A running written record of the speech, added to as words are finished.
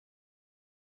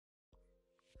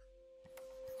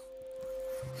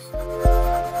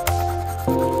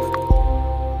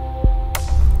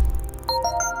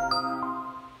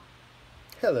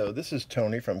Hello, this is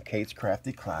Tony from Kate's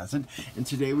Crafty Closet, and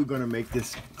today we're going to make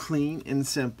this clean and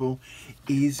simple,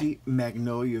 easy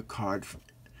Magnolia card.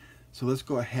 So let's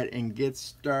go ahead and get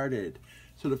started.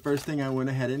 So the first thing I went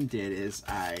ahead and did is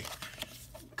I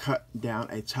cut down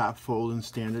a top fold and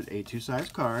standard A2 size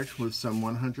card with some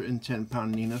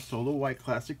 110-pound Nina Solar White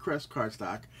Classic Crest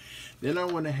cardstock. Then I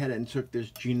went ahead and took this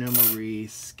Gina Marie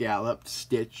scalloped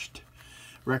stitched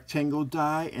rectangle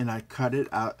die and I cut it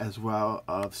out as well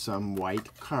of some white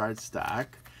cardstock.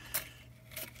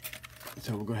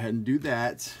 So we'll go ahead and do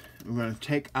that. We're going to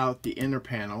take out the inner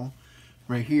panel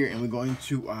right here and we're going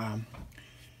to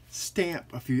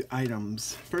stamp a few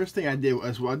items. First thing I did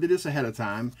was, well, I did this ahead of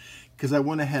time because I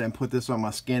went ahead and put this on my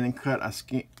scan and cut. I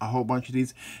scanned a whole bunch of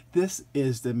these. This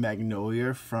is the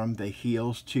Magnolia from the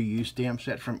Heels to You stamp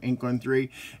set from Ink on 3,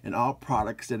 and all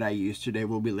products that I use today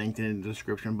will be linked in the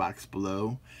description box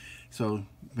below. So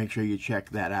make sure you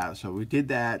check that out. So we did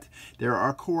that. There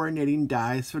are coordinating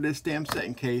dies for this stamp set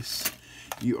in case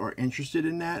you are interested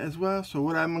in that as well. So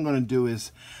what I'm going to do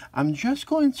is I'm just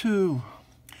going to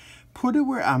put it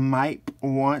where I might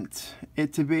want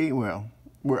it to be. Well,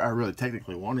 where I really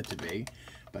technically want it to be,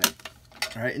 but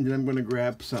all right. And then I'm going to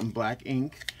grab some black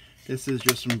ink. This is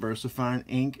just some VersaFine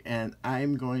ink, and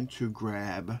I'm going to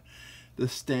grab the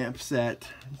stamp set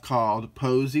called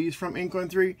Posies from Ink on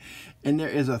 3, and there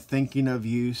is a Thinking of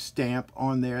You stamp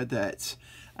on there that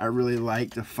I really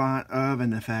like the font of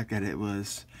and the fact that it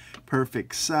was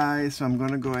perfect size. So I'm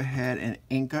going to go ahead and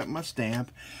ink up my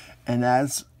stamp, and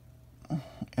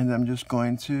I'm just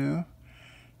going to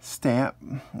stamp,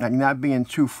 like not being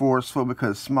too forceful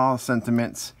because small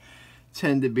sentiments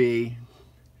tend to be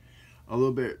a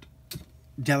little bit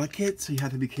delicate, so you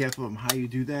have to be careful of how you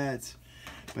do that.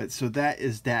 But so that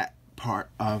is that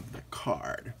part of the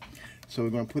card. So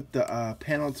we're going to put the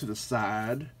panel to the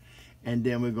side, and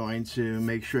then we're going to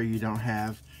make sure you don't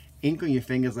have ink on your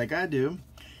fingers like I do,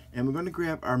 and we're going to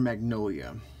grab our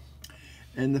Magnolia.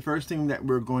 And the first thing that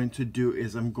we're going to do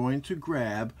is I'm going to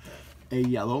grab a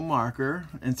yellow marker,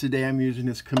 and today I'm using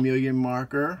this Chameleon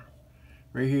marker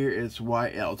right here. It's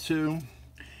YL2,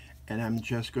 and I'm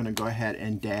just going to go ahead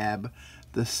and dab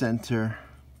the center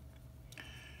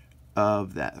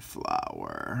of that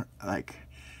flower. Like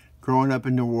growing up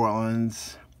in New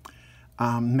Orleans,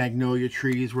 magnolia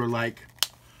trees were like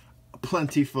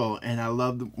plentiful, and I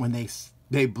loved when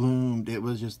they bloomed. It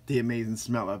was just the amazing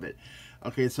smell of it.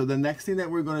 Okay, so the next thing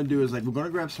that we're going to do is, like, we're going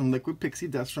to grab some liquid pixie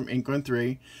dust from Ink on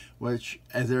 3, which,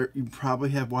 as you probably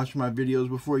have watched my videos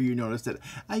before, you noticed that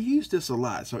I use this a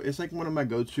lot. So it's like one of my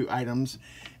go-to items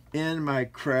in my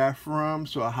craft room,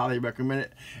 so I highly recommend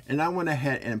it. And I went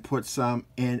ahead and put some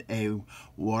in a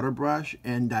water brush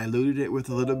and diluted it with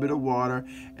a little bit of water.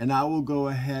 And I will go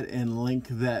ahead and link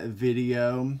that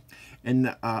video in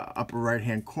the upper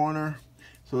right-hand corner.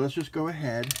 So let's just go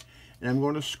ahead, and I'm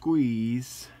going to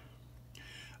squeeze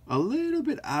a little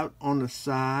bit out on the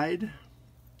side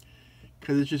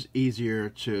because it's just easier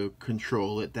to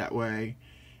control it that way.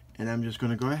 And I'm just going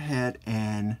to go ahead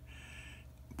and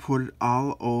put it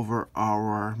all over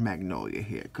our Magnolia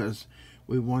here because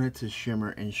we want it to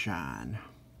shimmer and shine.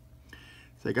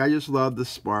 It's like I just love the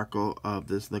sparkle of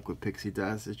this liquid pixie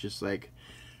dust. It's just like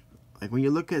when you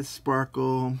look at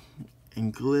sparkle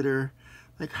and glitter,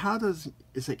 like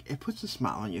it's like it puts a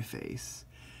smile on your face.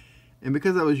 And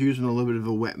because I was using a little bit of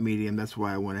a wet medium, that's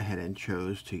why I went ahead and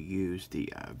chose to use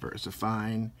the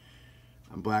VersaFine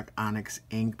black Onyx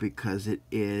ink, because it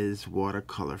is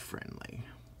watercolor friendly.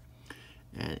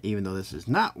 And even though this is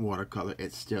not watercolor,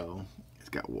 it's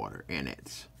got water in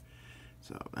it.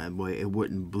 So that way it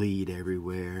wouldn't bleed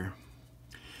everywhere.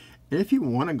 And if you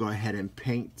want to go ahead and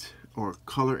paint or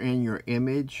color in your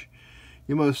image,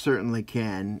 you most certainly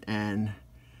can.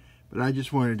 But I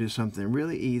just wanted to do something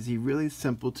really easy, really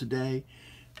simple today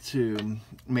to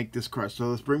make this card. So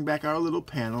let's bring back our little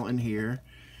panel in here.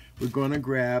 We're going to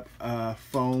grab a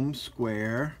foam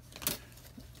square,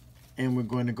 and we're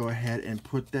going to go ahead and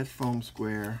put that foam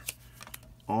square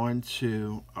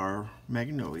onto our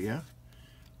Magnolia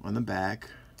on the back.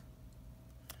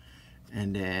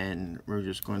 And then we're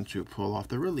just going to pull off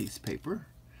the release paper,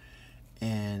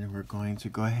 and we're going to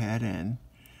go ahead and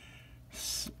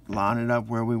line it up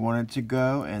where we want it to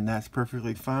go, and that's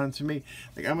perfectly fine to me.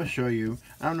 Like, I'm gonna show you,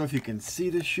 I don't know if you can see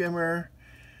the shimmer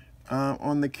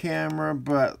on the camera,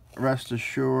 but rest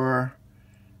assured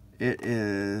it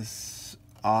is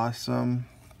awesome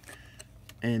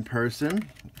in person.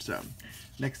 So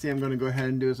next thing I'm going to go ahead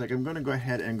and do is, like, I'm going to go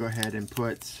ahead and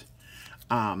put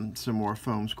some more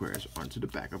foam squares onto the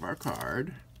back of our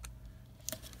card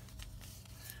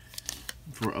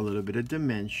for a little bit of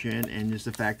dimension, and just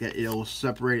the fact that it'll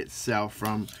separate itself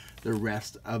from the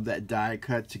rest of that die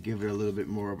cut to give it a little bit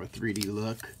more of a 3D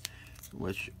look,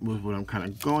 which was what I'm kind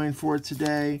of going for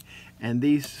today. And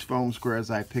these foam squares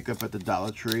I pick up at the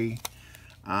Dollar Tree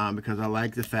because I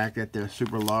like the fact that they're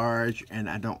super large and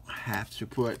I don't have to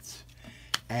put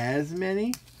as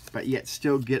many, but yet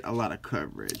still get a lot of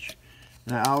coverage.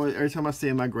 And I always, every time I see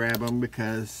them, I grab them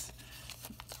because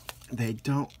they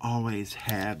don't always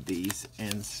have these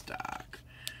in stock.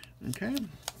 Okay,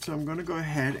 so I'm going to go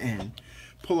ahead and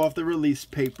pull off the release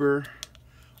paper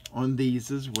on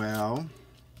these as well.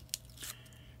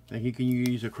 I think you can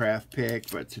use a craft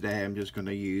pick, but today I'm just going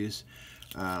to use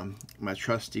my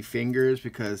trusty fingers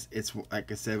because it's,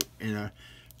 like I said in a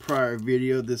prior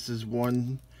video, this is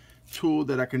one tool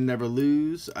that I can never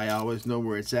lose. I always know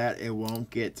where it's at. It won't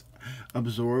get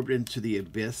absorbed into the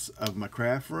abyss of my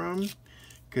craft room,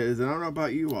 because I don't know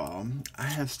about you all, I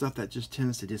have stuff that just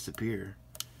tends to disappear.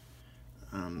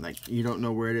 Like you don't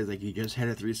know where it is. Like you just had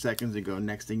it 3 seconds ago,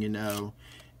 next thing you know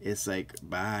it's like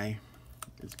bye,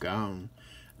 it's gone.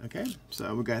 Okay,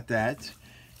 so we got that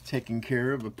taken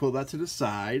care of. We'll pull that to the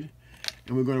side,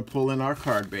 and we're going to pull in our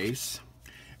card base,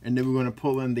 and then we're going to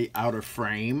pull in the outer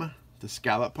frame, the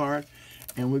scallop part,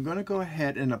 and we're going to go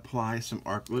ahead and apply some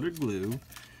arc glitter glue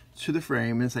to the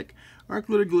frame. And it's like arc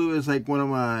glitter glue is like one of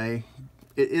my,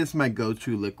 it is my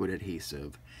go-to liquid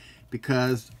adhesive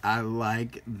because I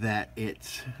like that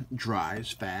it dries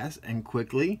fast and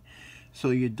quickly,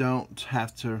 so you don't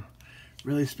have to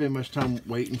really spend much time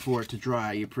waiting for it to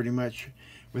dry. You pretty much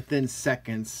within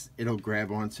seconds it'll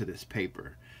grab onto this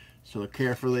paper. So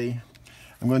carefully,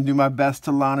 I'm going to do my best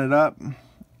to line it up,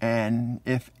 and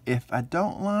if I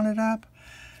don't line it up,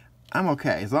 I'm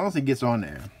okay as long as it gets on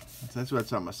there. So that's what I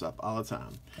tell myself all the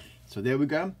time. So there we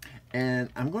go, and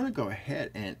I'm going to go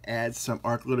ahead and add some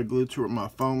arc glitter glue to my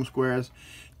foam squares.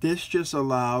 This just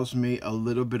allows me a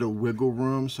little bit of wiggle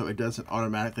room, so it doesn't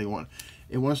automatically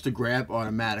it wants to grab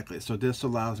automatically. So this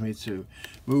allows me to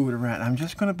move it around. I'm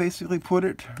just going to basically put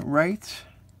it right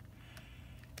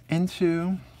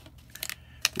into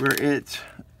where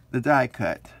the die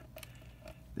cut.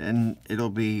 Then it'll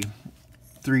be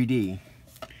 3D.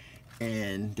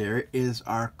 And there is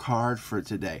our card for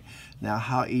today. Now,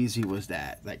 how easy was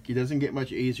that? Like, it doesn't get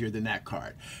much easier than that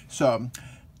card. So,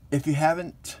 if you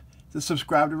haven't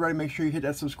subscribed already, make sure you hit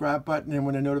that subscribe button. And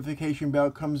when the notification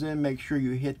bell comes in, make sure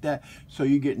you hit that so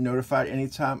you get notified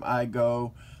anytime I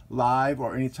go live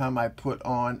or anytime I put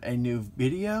on a new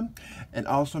video. And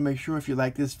also make sure if you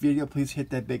like this video, please hit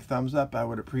that big thumbs up. I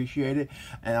would appreciate it.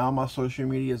 And all my social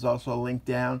media is also linked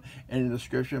down in the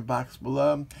description box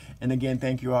below. And again,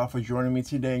 thank you all for joining me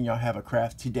today, and y'all have a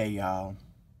crafty day, y'all.